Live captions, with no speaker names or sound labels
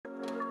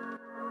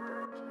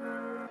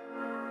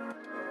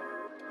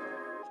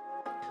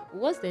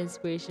what's the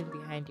inspiration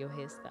behind your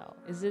hairstyle?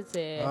 Is it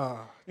a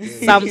Dude.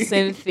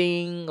 Samson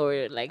thing,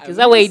 or like is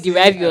that where you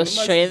derive your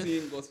strength?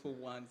 Seeing Gospel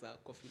Ones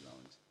at Coffee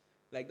Lounge.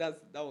 Like that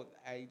was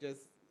I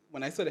just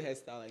when I saw the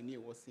hairstyle I knew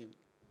it was him.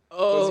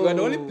 Because you are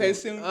the only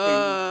person in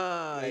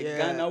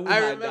Ghana who I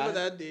had remember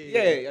that day.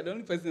 Yeah, you're the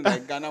only person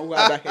in Ghana who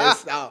had that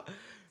hairstyle.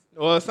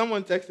 Well,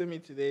 someone texted me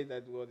today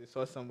that they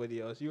saw somebody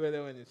else. You were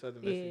there when you saw the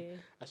message. Yeah.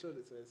 I showed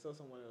it. So I saw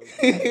someone else.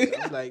 I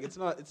was like, it's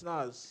not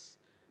as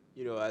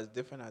as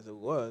different as it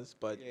was.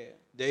 But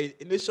the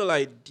initial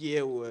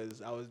idea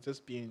was I was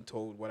just being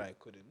told what I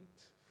couldn't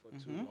for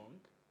too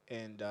long,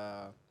 and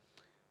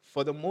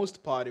for the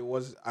most part, it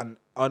was an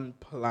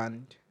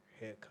unplanned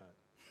haircut.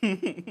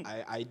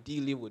 I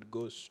ideally would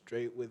go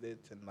straight with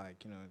it, and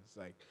it's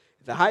like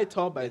it's a high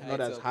top, but it's not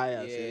as high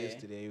as it is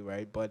today,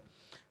 right? But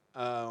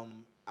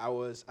I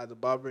was at the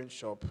barbering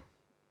shop.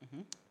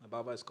 The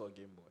barber is called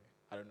Game Boy.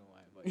 I don't know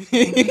why,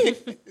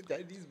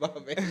 but These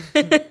barbers.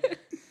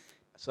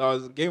 so I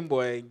was Game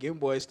Boy. And Game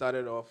Boy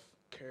started off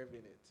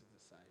curving it to the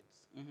sides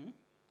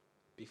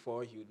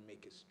before he would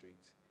make it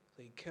straight.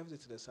 So he curved it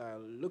to the side. I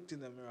looked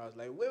in the mirror. I was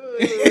like,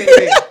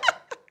 wait.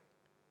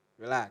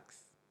 Relax.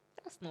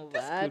 That's not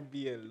This bad. could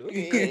be a look,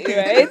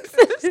 Right?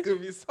 This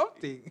could be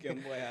something.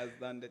 Game Boy has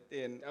done the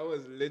thing. That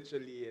was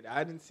literally it. I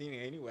hadn't seen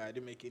it anywhere. I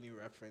didn't make any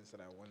reference that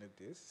I wanted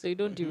this. So you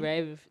don't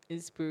derive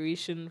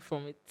inspiration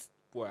from it.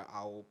 Well,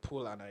 I will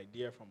pull an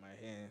idea from my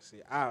hair and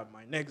say,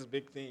 my next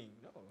big thing.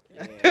 No.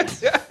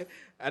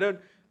 I don't.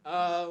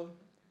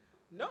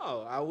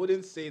 No, I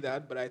wouldn't say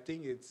that, but I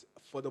think it's,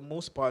 for the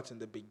most part, in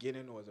the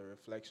beginning, was a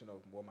reflection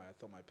of what I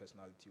thought my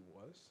personality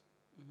was,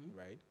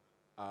 right?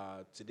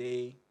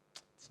 Today,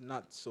 it's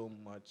not so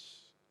much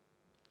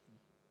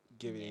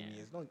giving me.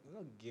 It's not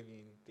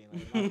giving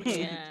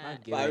anything.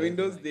 Like, But I mean,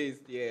 those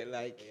days,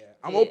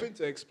 I'm open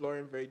to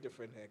exploring very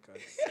different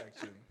haircuts,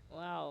 actually.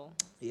 Wow.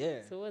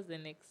 Yeah. So what's the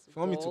next? If you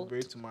want me to bald?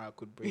 braid tomorrow, I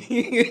could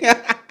braid.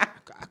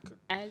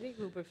 I think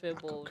we prefer I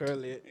could bald.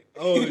 curl it.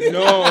 Oh,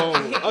 no.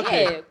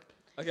 Okay. Yeah.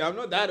 Okay, I'm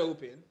not that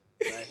open.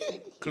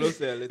 Right.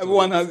 Closer a little.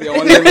 everyone has their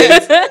own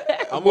limits.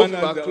 I'm open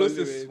my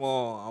closest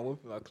small. I'm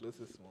open my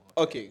closest small.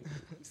 Okay,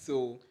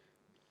 so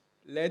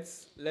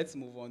let's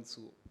move on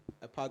to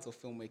a part of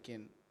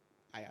filmmaking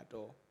I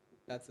adore.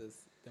 That is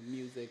the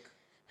music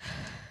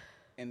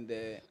and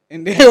the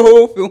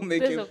whole filmmaking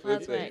There's a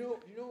part process. like- You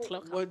know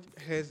Clock what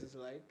hairs is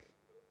like?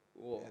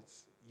 Whoa.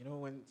 It's,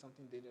 when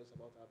something dangerous is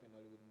about to happen in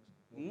Hollywood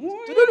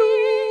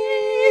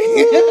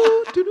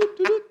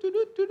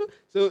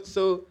movies.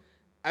 So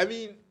I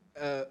mean,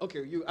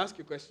 okay, you ask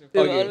your question.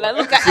 Okay. Look, I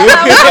was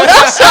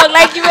so shocked,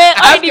 like you were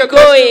already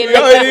going. We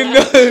already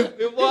know.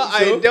 Before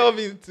I delve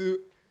into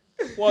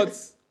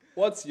What's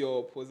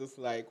your process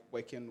like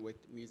working with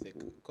music?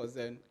 Because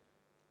then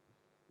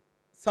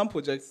some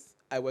projects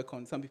I work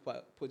on,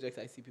 projects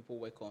I see people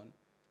work on.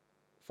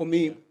 For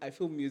me, I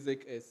feel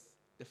music is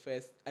the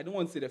first. I don't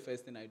want to say the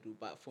first thing I do,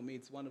 but for me,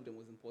 it's one of the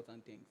most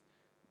important things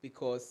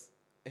because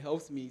it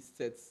helps me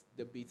set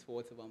the beats for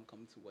whatever I'm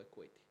coming to work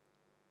with.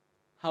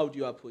 How do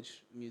you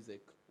approach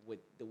music with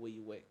the way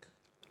you work?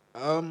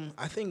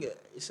 I think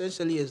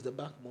essentially it's the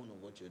backbone of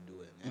what you're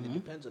doing, and it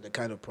depends on the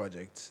kind of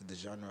project, the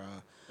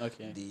genre,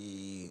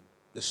 the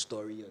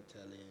story you're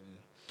telling.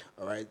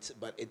 All right,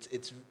 but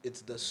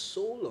it's the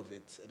soul of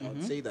it, and I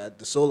would say that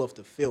the soul of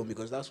the film,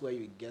 because that's where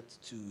you get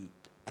to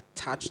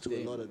attach to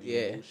a lot of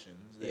the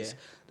emotions.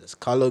 There's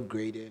color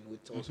grading,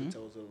 which also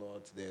tells a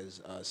lot.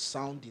 There's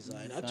sound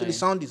design. Actually,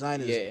 sound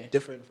design is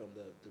different from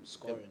the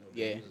scoring of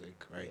the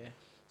music, right? Yeah.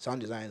 Sound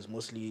design is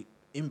mostly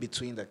in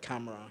between the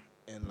camera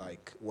and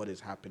like what is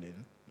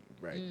happening,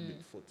 right?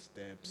 With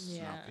footsteps,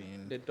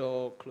 snapping, the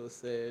door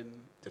closing,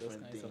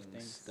 different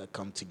things that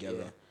come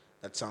together.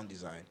 That's sound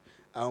design.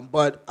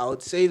 But I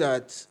would say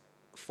that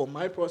for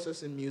my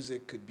process in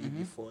music could be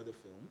before the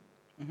film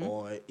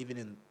or even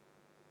in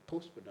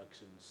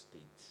post-production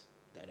state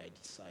that I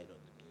decide on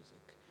the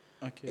music.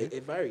 Okay.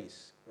 It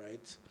varies,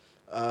 right?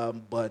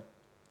 But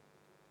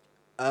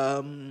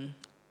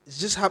it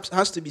just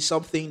has to be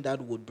something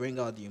that would bring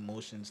out the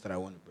emotions that I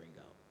want to bring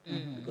out,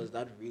 because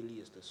that really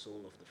is the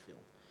soul of the film.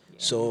 Yeah.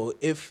 So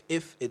if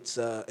it's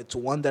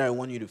one that I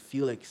want you to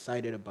feel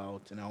excited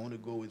about, and I want to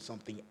go with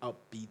something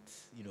upbeat,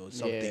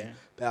 something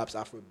perhaps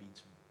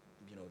Afrobeat,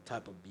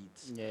 type of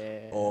beats,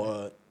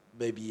 or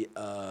maybe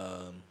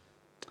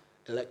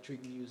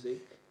electric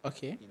music.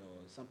 Okay.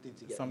 Something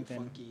to get you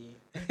funky.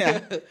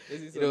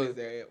 This is oh,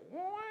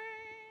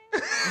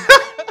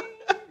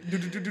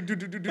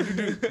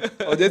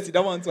 just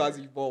that one too has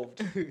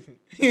evolved.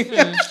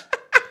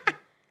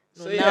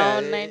 So now,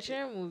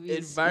 Nigerian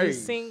movies, you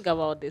sing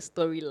about the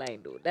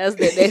storyline, though. That's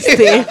the next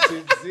thing.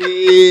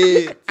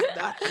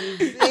 That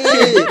is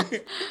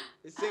it.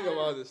 You sing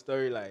about the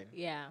storyline.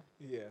 Yeah.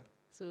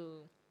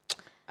 So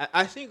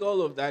I think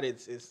all of that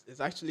is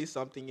actually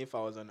something, if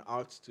I was an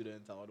art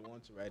student, I would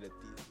want to write a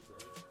thesis.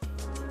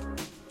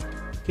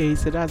 Okay,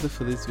 so that's it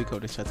for this week of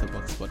the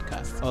Chatterbox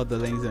podcast. All the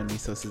links and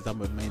resources that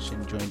were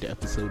mentioned during the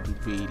episode will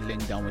be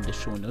linked down in the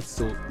show notes.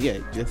 So yeah,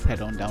 just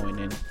head on down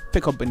and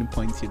pick up any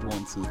points you'd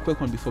want to.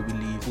 Quick one before we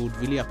leave, we would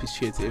really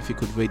appreciate it if you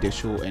could rate the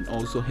show and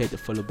also hit the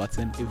follow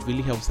button. It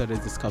really helps others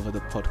discover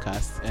the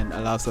podcast and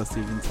allows us to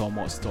even tell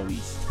more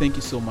stories. Thank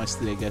you so much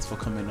to the guests for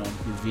coming on.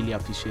 We really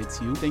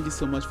appreciate you. Thank you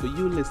so much for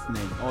you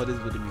listening. All this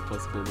wouldn't be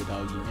possible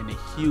without you. And a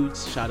huge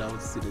shout out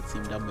to the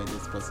team that made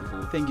this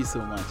possible. Thank you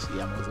so much.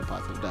 Yeah, I'm also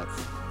part of that.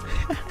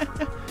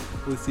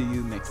 We'll see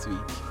you next week.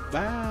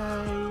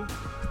 Bye.